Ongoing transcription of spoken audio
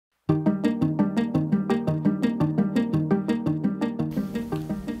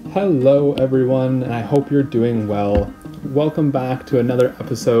Hello everyone, and I hope you're doing well. Welcome back to another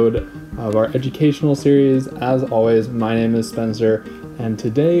episode of our educational series. As always, my name is Spencer, and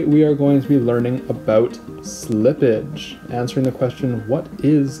today we are going to be learning about slippage, answering the question, what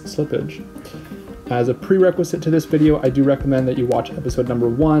is slippage? As a prerequisite to this video, I do recommend that you watch episode number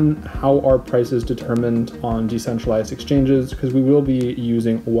 1, how are prices determined on decentralized exchanges, because we will be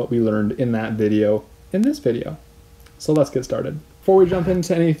using what we learned in that video in this video. So let's get started. Before we jump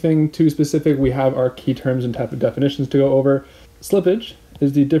into anything too specific, we have our key terms and type of definitions to go over. Slippage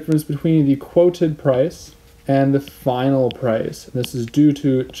is the difference between the quoted price and the final price. This is due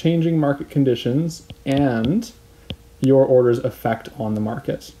to changing market conditions and your order's effect on the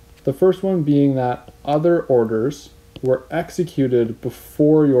market. The first one being that other orders were executed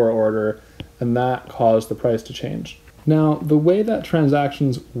before your order, and that caused the price to change. Now, the way that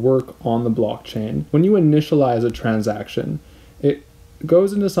transactions work on the blockchain, when you initialize a transaction, it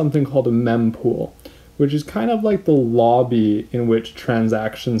goes into something called a mempool, which is kind of like the lobby in which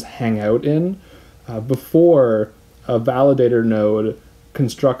transactions hang out in before a validator node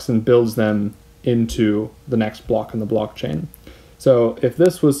constructs and builds them into the next block in the blockchain. So if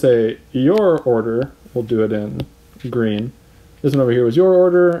this was, say, your order, we'll do it in green. This one over here was your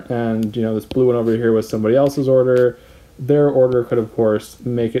order, and this blue one over here was somebody else's order. Their order could, of course,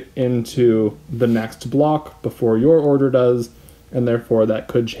 make it into the next block before your order does, and therefore that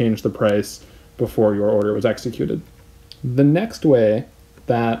could change the price before your order was executed. The next way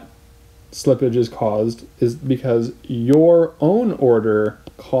that slippage is caused is because your own order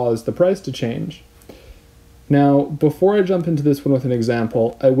caused the price to change. Now, before I jump into this one with an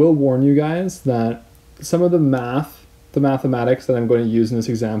example, I will warn you guys that some of the mathematics that I'm going to use in this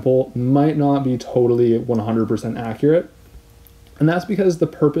example might not be totally 100% accurate. And that's because the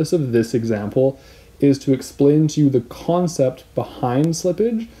purpose of this example is to explain to you the concept behind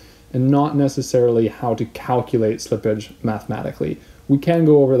slippage and not necessarily how to calculate slippage mathematically. We can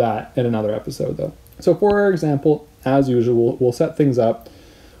go over that in another episode though. So for our example, as usual, we'll set things up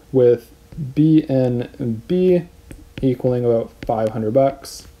with BNB equaling about 500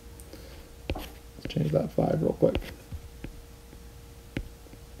 bucks. Let's change that 5 real quick.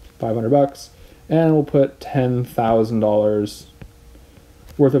 500 bucks, and we'll put $10,000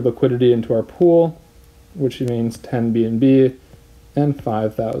 worth of liquidity into our pool, which means 10 BNB and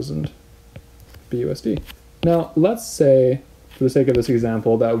 5,000 BUSD. Now, let's say, for the sake of this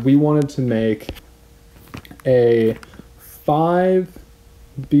example, that we wanted to make a 5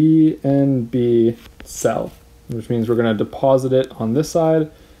 BNB cell, which means we're going to deposit it on this side,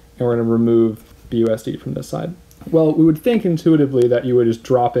 and we're going to remove BUSD from this side. Well, we would think intuitively that you would just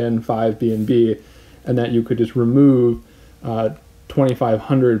drop in 5 BNB and that you could just remove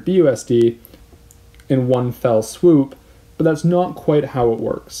 2,500 BUSD in one fell swoop, but that's not quite how it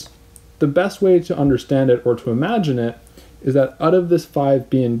works. The best way to understand it or to imagine it is that out of this 5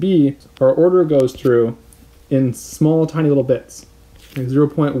 BNB, our order goes through in small, tiny little bits, like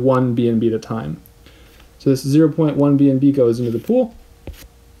 0.1 BNB at a time. So this 0.1 BNB goes into the pool,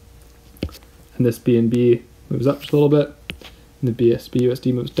 and this BNB moves up just a little bit, and the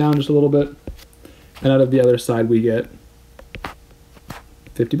BUSD moves down just a little bit, and out of the other side we get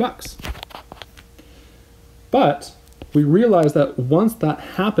 50 bucks. But we realize that once that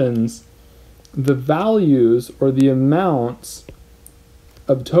happens, the values or the amounts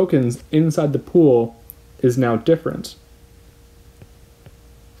of tokens inside the pool is now different.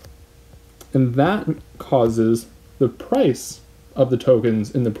 And that causes the price of the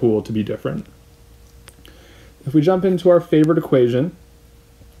tokens in the pool to be different. If we jump into our favorite equation,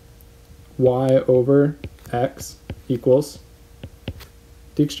 y over x equals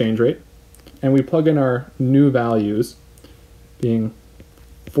the exchange rate, and we plug in our new values, being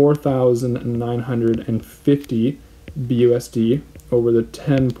 4,950 BUSD over the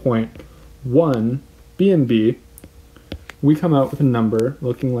 10.1 BNB, we come out with a number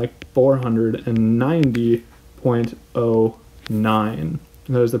looking like 490.09.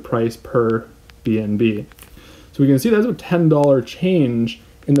 That is the price per BNB. So we can see that's a $10 change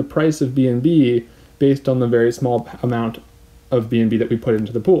in the price of BNB based on the very small amount of BNB that we put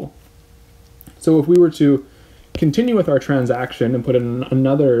into the pool. So if we were to continue with our transaction and put in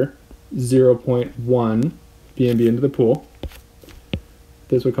another 0.1 BNB into the pool,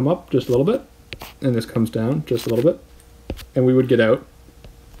 this would come up just a little bit, and this comes down just a little bit, and we would get out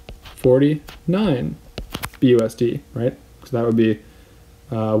 49 BUSD, right? So that would be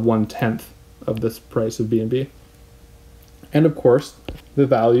 1/10 of this price of BNB. And of course, the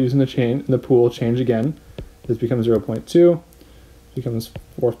values in the pool change again. This becomes 0.2, becomes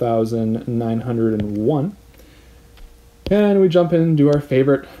 4,901. And we jump in and do our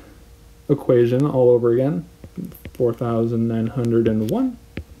favorite equation all over again. 4,901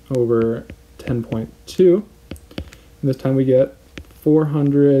 over 10.2. And this time we get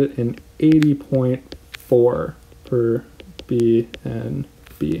 480.4 per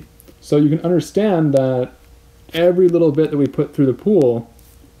BNB. So you can understand that every little bit that we put through the pool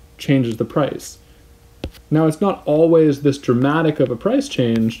changes the price. Now, it's not always this dramatic of a price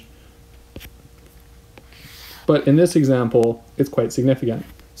change, but in this example, it's quite significant.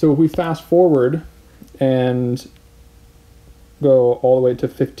 So if we fast forward and go all the way to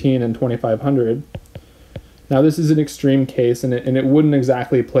 15 and 2,500, now this is an extreme case, and it wouldn't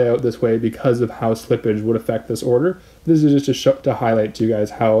exactly play out this way because of how slippage would affect this order. This is just to highlight to you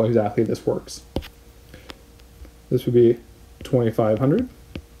guys how exactly this works. This would be 2,500.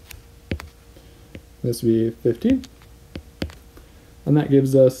 This would be 15. And that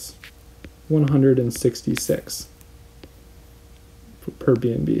gives us 166 per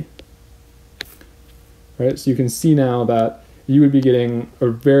BNB. Right, so you can see now that you would be getting a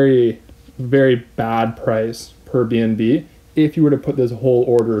very, very bad price per BNB if you were to put this whole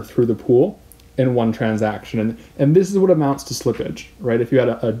order through the pool in one transaction. And this is what amounts to slippage, right? If you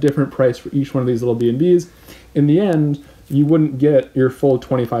had a different price for each one of these little BNBs, in the end, you wouldn't get your full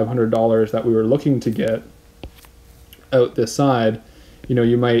 $2,500 that we were looking to get out this side. You know,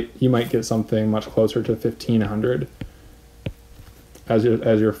 you might get something much closer to 1,500 as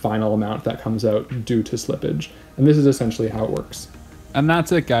your final amount that comes out due to slippage. And this is essentially how it works. And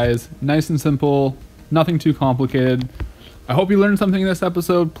that's it, guys. Nice and simple, nothing too complicated. I hope you learned something in this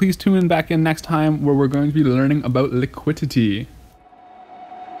episode. Please tune in back in next time where we're going to be learning about liquidity.